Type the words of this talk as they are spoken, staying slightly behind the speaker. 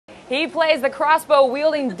He plays the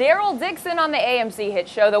crossbow-wielding Daryl Dixon on the AMC hit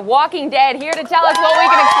show The Walking Dead. Here to tell us what we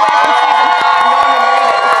can expect from season 5, Norman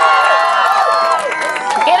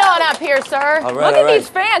Reedus. Get on up here, sir. Look at these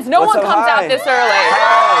fans. No one comes out this early.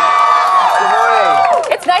 Good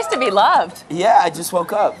morning. It's nice to be loved. Yeah, I just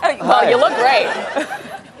woke up. Well, you look great.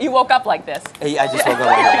 You woke up like this. Hey, I just woke up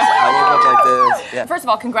like this. I woke up like this. Yeah. First of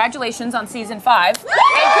all, congratulations on season 5. And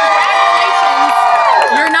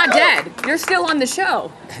congratulations, you're not dead. You're still on the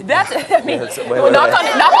show. That's, I mean, knock on my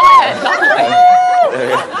head. Knock on my head.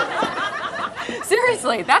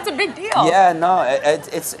 Seriously, that's a big deal. Yeah, no,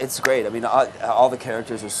 it's great. I mean, all the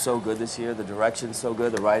characters are so good this year. The direction's so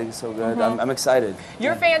good. The writing's so good. I'm excited.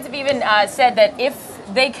 Your fans have even said that if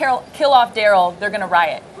they kill off Daryl, they're going to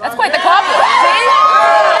riot. That's quite the compliment.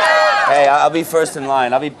 Hey, I'll be first in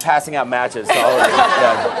line. I'll be passing out matches to all of you.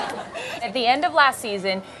 Yeah. At the end of last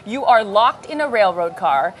season, you are locked in a railroad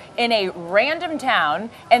car in a random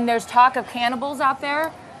town, and there's talk of cannibals out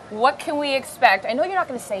there. What can we expect? I know you're not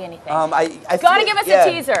going to say anything. I gotta give us a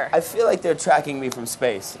teaser. I feel like they're tracking me from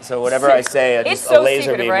space. So whatever I say, a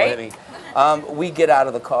laser beam will hit me. We get out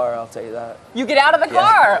of the car, I'll tell you that. You get out of the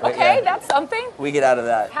car. Okay, that's something. We get out of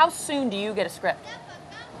that. How soon do you get a script?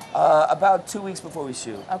 About 2 weeks before we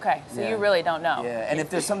shoot. Okay, so you really don't know. Yeah, and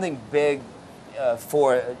if there's something big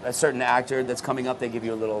for a certain actor that's coming up, they give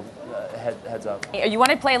you a little heads up. You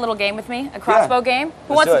want to play a little game with me? A crossbow game?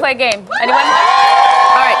 Who wants to play a game? Let's Anyone?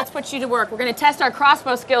 All right, let's put you to work. We're going to test our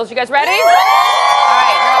crossbow skills. You guys ready? All right,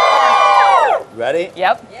 you're up first. Ready?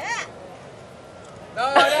 Yep. Yeah.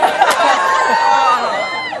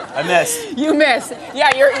 I missed. You missed.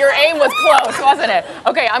 Yeah, your aim was close, wasn't it?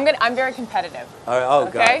 Okay, I'm very competitive. All right. Oh,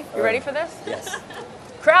 God. Okay, you ready for this? Yes.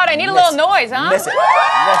 Crowd, I need a little noise, huh? Miss it.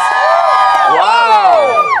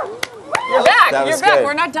 Wow! You're back. That was You're back. good.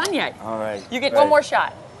 We're not done yet. All right. You get one more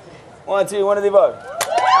shot. 1, 2, 1 of the above. There we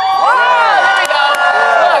go.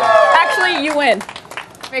 Look, actually, you win.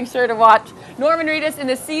 Make sure to watch Norman Reedus in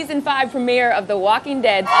the season 5 premiere of The Walking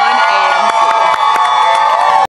Dead on AMC.